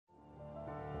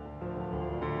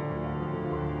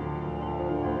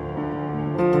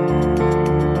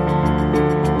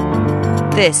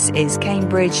This is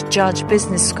Cambridge Judge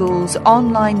Business School's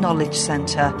online knowledge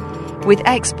centre, with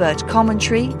expert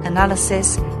commentary,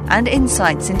 analysis and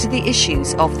insights into the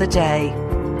issues of the day.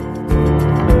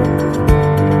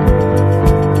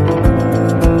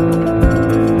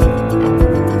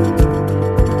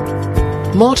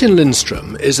 Martin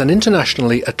Lindström is an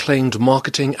internationally acclaimed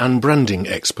marketing and branding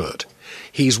expert.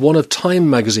 He's one of Time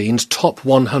magazine's top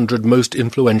 100 most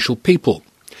influential people.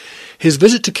 His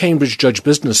visit to Cambridge Judge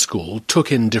Business School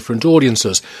took in different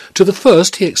audiences. To the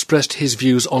first, he expressed his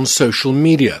views on social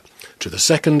media. To the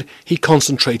second, he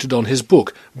concentrated on his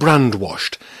book,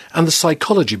 Brandwashed, and the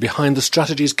psychology behind the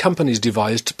strategies companies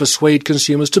devised to persuade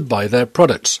consumers to buy their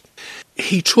products.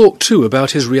 He talked too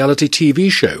about his reality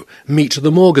TV show, Meet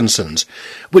the Morgansons,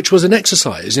 which was an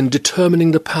exercise in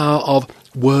determining the power of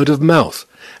word of mouth,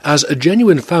 as a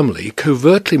genuine family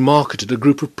covertly marketed a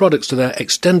group of products to their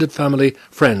extended family,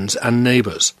 friends and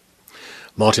neighbours.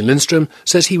 Martin Lindström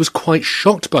says he was quite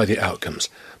shocked by the outcomes,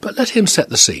 but let him set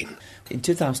the scene. In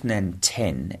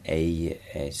 2010, a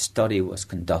study was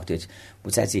conducted,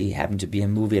 which actually happened to be a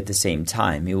movie at the same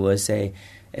time. It was a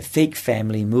fake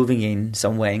family moving in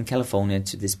somewhere in California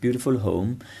to this beautiful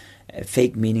home.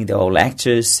 Fake meaning they're all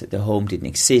actors, the home didn't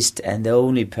exist, and the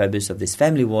only purpose of this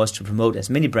family was to promote as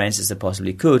many brands as they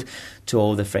possibly could to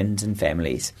all the friends and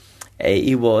families.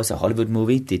 It was a Hollywood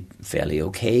movie, did fairly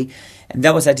okay, and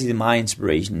that was actually my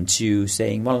inspiration to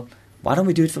saying, well, why don't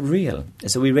we do it for real?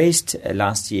 So we raised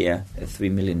last year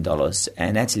 $3 million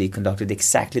and actually conducted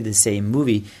exactly the same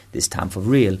movie, this time for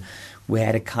real. We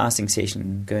had a casting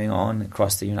session going on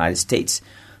across the United States,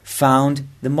 found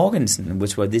the Morganson,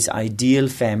 which were this ideal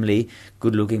family,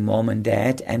 good-looking mom and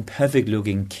dad, and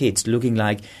perfect-looking kids, looking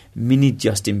like mini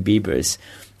Justin Biebers.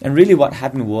 And really what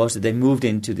happened was that they moved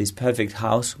into this perfect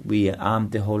house. We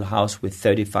armed the whole house with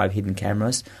 35 hidden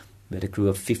cameras. We had a crew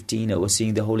of 15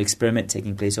 overseeing the whole experiment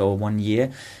taking place over 1 year.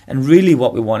 And really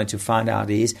what we wanted to find out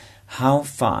is how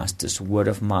fast does word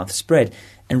of mouth spread?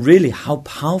 And really how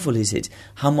powerful is it?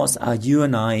 How much are you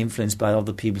and I influenced by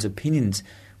other people's opinions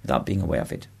without being aware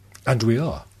of it? And we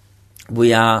are.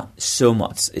 We are so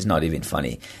much. It's not even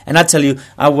funny. And I tell you,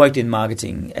 I worked in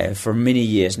marketing for many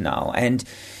years now. And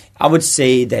I would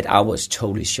say that I was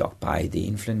totally shocked by the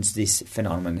influence this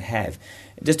phenomenon have.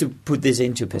 Just to put this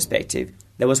into perspective,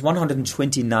 there was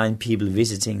 129 people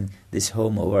visiting this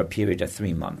home over a period of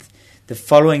 3 months. The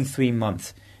following 3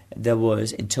 months, there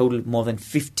was in total more than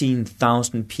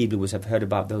 15,000 people who have heard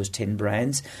about those 10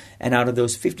 brands. And out of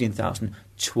those 15,000,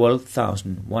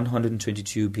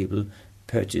 12,122 people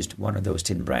purchased one of those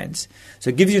 10 brands.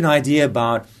 So it gives you an idea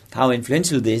about how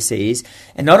influential this is.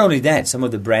 And not only that, some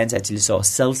of the brands actually saw a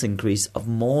sales increase of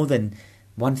more than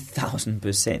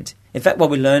 1,000%. In fact, what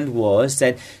we learned was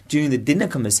that during the dinner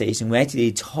conversation, we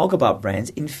actually talk about brands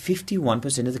in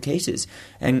 51% of the cases.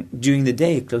 And during the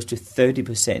day, close to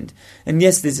 30%. And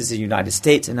yes, this is the United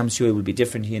States, and I'm sure it will be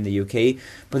different here in the UK.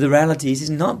 But the reality is it's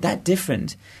not that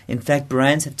different. In fact,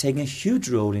 brands have taken a huge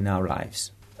role in our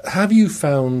lives. Have you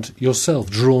found yourself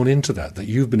drawn into that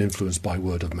you've been influenced by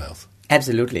word of mouth?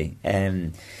 Absolutely.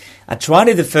 I tried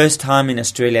it the first time in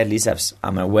Australia, at least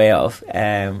I'm aware of,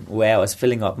 where I was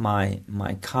filling up my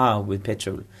car with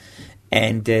petrol.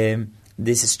 And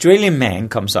this Australian man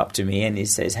comes up to me and he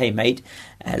says, "Hey, mate,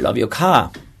 I love your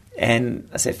car." And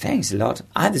I said, "Thanks a lot.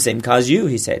 I have the same car as you,"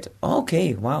 he said.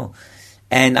 "Okay, wow."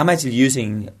 And I'm actually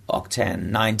using Octane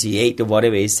 98 or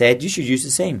whatever he said. "You should use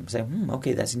the same." I said,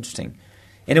 "Okay, that's interesting."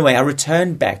 Anyway, I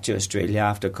returned back to Australia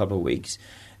after a couple of weeks,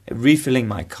 refilling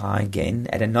my car again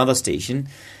at another station.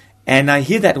 And I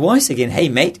hear that voice again, "Hey,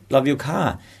 mate, love your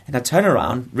car." And I turn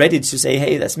around, ready to say,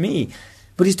 "Hey, that's me."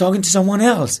 But he's talking to someone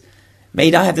else.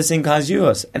 "Mate, I have the same car as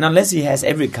yours." And unless he has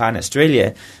every car in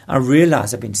Australia, I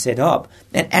realized I've been set up.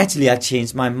 And actually, I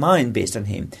changed my mind based on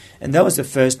him. And that was the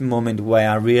first moment where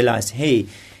I realized, hey,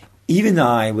 even though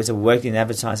I was worked in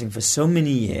advertising for so many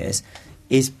years,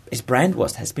 is has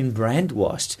been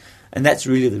brandwashed. And that's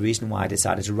really the reason why I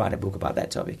decided to write a book about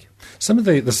that topic. Some of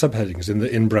the subheadings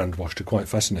in Brandwashed are quite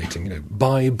fascinating.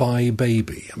 Bye Bye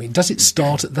Baby. I mean, does it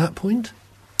start at that point?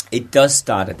 It does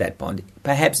start at that point,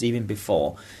 perhaps even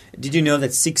before. Did you know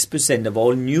that 6% of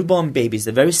all newborn babies,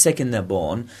 the very second they're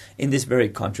born, in this very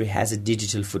country has a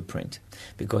digital footprint?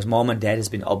 Because mom and dad has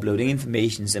been uploading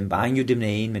information and buying your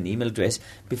domain and email address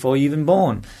before you're even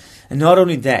born. And not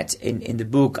only that, in the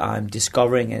book I'm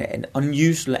discovering an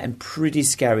unusual and pretty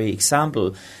scary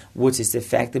example, which is the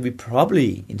fact that we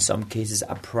probably, in some cases,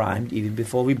 are primed even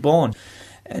before we're born.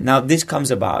 Now, this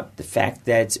comes about the fact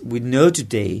that we know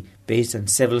today, based on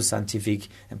several scientific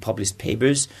and published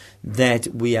papers, that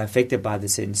we are affected by the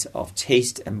sense of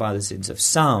taste and by the sense of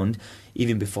sound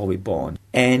even before we're born.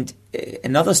 And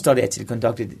another study actually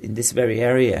conducted in this very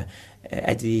area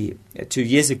 2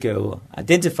 years ago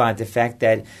identified the fact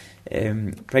that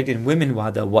pregnant women,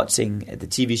 while they're watching the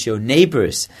TV show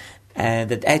Neighbours,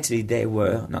 that actually they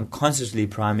were unconsciously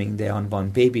priming their unborn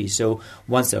babies. So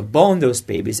once they're born, those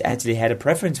babies actually had a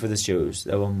preference for the shows.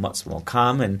 They were much more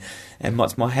calm and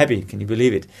much more happy. Can you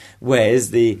believe it?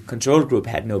 Whereas the control group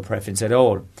had no preference at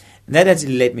all. And that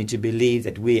actually led me to believe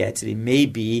that we actually may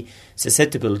be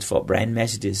susceptible for brand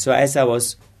messages. So as I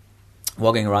was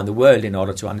walking around the world in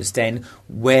order to understand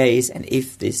where is and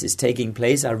if this is taking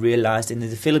place, I realized in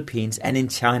the Philippines and in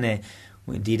China,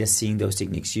 we indeed are seeing those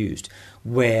techniques used,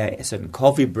 where a certain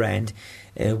coffee brand,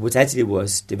 which actually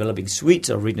was developing sweets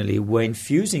originally, were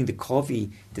infusing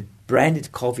the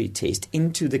branded coffee taste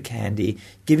into the candy,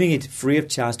 giving it free of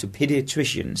charge to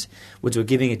pediatricians, which were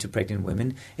giving it to pregnant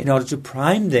women, in order to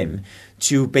prime them,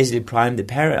 to basically prime the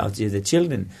parent, the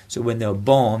children. So when they were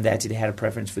born, they actually had a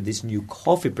preference for this new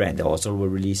coffee brand they also were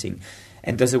releasing.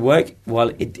 And does it work? Well,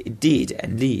 it did.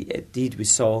 And indeed, we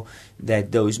saw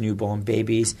that those newborn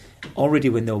babies, already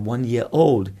when they were 1 year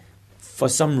old, for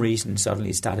some reason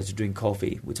suddenly started to drink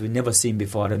coffee, which we've never seen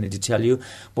before, I don't need to tell you,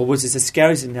 but which is a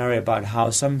scary scenario about how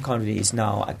some companies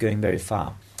now are going very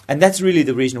far. And that's really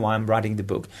the reason why I'm writing the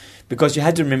book, because you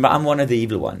have to remember I'm one of the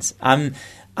evil ones.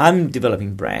 I'm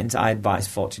developing brands. I advise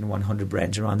Fortune 100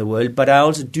 brands around the world, but I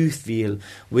also do feel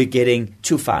we're getting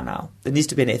too far now. There needs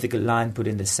to be an ethical line put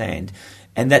in the sand,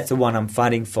 and that's the one I'm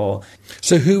fighting for.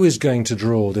 So who is going to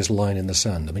draw this line in the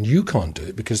sand? I mean, you can't do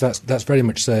it, because that's very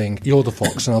much saying, you're the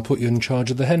fox and I'll put you in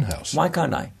charge of the hen house. Why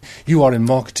can't I? You are in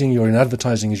marketing, you're in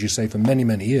advertising, as you say, for many,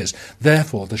 many years.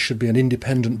 Therefore, there should be an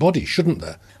independent body, shouldn't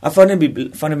there? I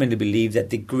fundamentally believe that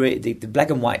the black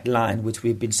and white line, which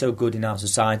we've been so good in our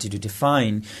society to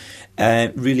define,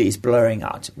 really is blurring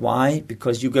out. Why?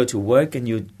 Because you go to work and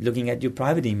you're looking at your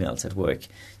private emails at work.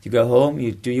 You go home,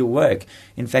 you do your work.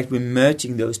 In fact, we're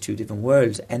merging those two different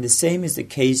worlds. And the same is the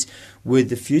case with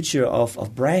the future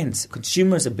of brands.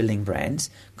 Consumers are building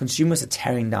brands. Consumers are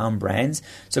tearing down brands.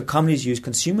 So companies use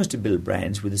consumers to build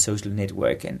brands with the social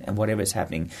network and whatever is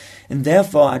happening. And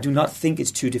therefore, I do not think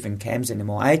it's two different camps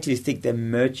anymore. I actually think they're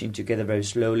merging together very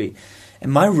slowly.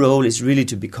 And my role is really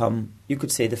to become, you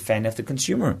could say, the fan of the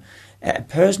consumer. A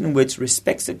person which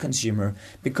respects the consumer,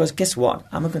 because guess what?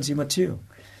 I'm a consumer too.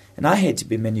 And I hate to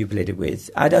be manipulated with.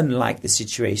 I don't like the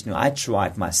situation. I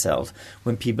tried myself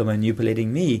when people are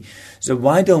manipulating me. So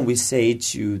why don't we say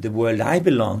to the world I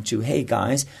belong to, hey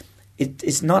guys,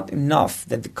 it's not enough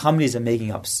that the companies are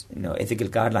making up ethical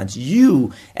guidelines.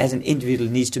 You, as an individual,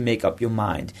 needs to make up your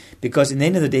mind. Because in the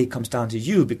end of the day, it comes down to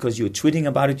you, because you're tweeting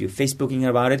about it, you're Facebooking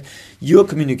about it, you're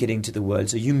communicating to the world,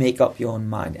 so you make up your own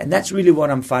mind. And that's really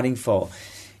what I'm fighting for.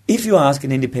 If you ask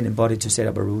an independent body to set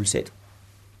up a rule set,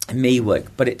 it may work,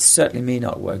 but it certainly may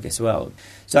not work as well.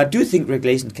 So I do think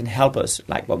regulation can help us,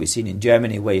 like what we've seen in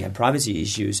Germany, where you have privacy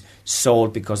issues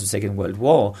solved because of the Second World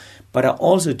War. But I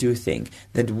also do think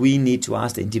that we need to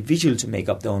ask the individual to make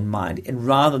up their own mind, and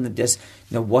rather than just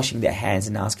washing their hands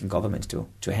and asking governments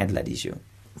to handle that issue.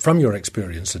 From your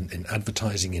experience in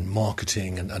advertising, in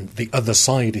marketing, and the other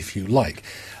side, if you like,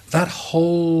 that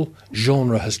whole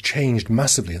genre has changed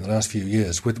massively in the last few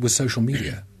years with social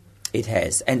media. It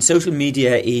has. And social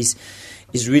media is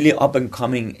really up and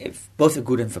coming, both for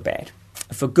good and for bad.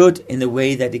 For good in the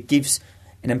way that it gives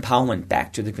an empowerment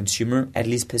back to the consumer, at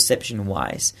least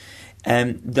perception-wise.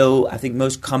 Though I think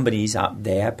most companies out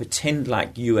there pretend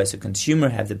like you as a consumer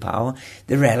have the power,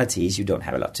 the reality is you don't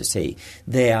have a lot to say.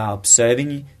 They are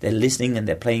observing, they're listening, and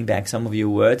they're playing back some of your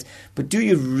words. But do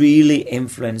you really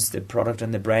influence the product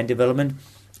and the brand development?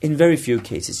 In very few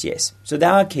cases, yes. So there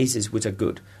are cases which are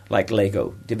good, like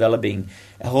Lego, developing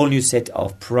a whole new set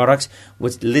of products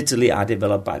which literally are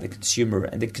developed by the consumer.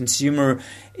 And the consumer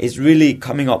is really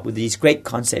coming up with these great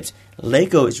concepts.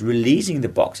 Lego is releasing the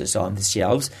boxes on the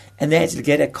shelves, and they actually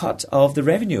get a cut of the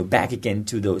revenue back again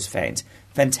to those fans.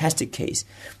 Fantastic case.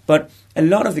 But a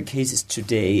lot of the cases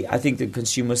today, I think the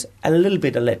consumers a little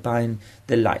bit are let behind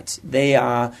the lights. They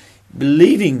are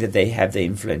believing that they have the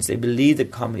influence. They believe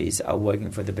that companies are working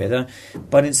for the better,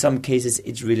 but in some cases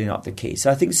it's really not the case.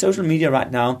 So I think social media right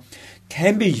now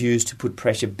can be used to put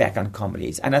pressure back on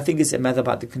companies, and I think it's a matter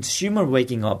about the consumer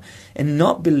waking up and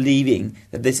not believing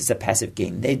that this is a passive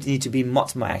game. They need to be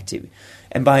much more active,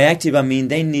 and by active I mean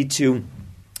they need to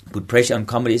put pressure on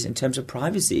companies in terms of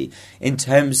privacy, in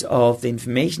terms of the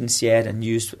information shared and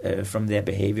used from their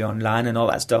behavior online and all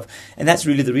that stuff. And that's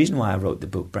really the reason why I wrote the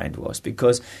book Brandwashed,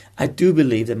 because I do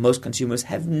believe that most consumers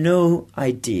have no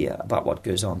idea about what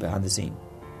goes on behind the scene.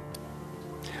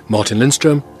 Martin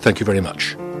Lindström, thank you very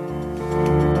much.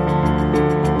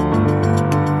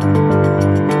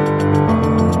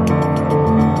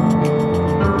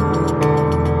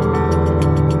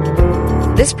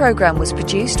 This programme was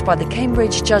produced by the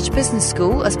Cambridge Judge Business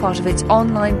School as part of its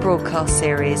online broadcast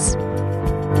series.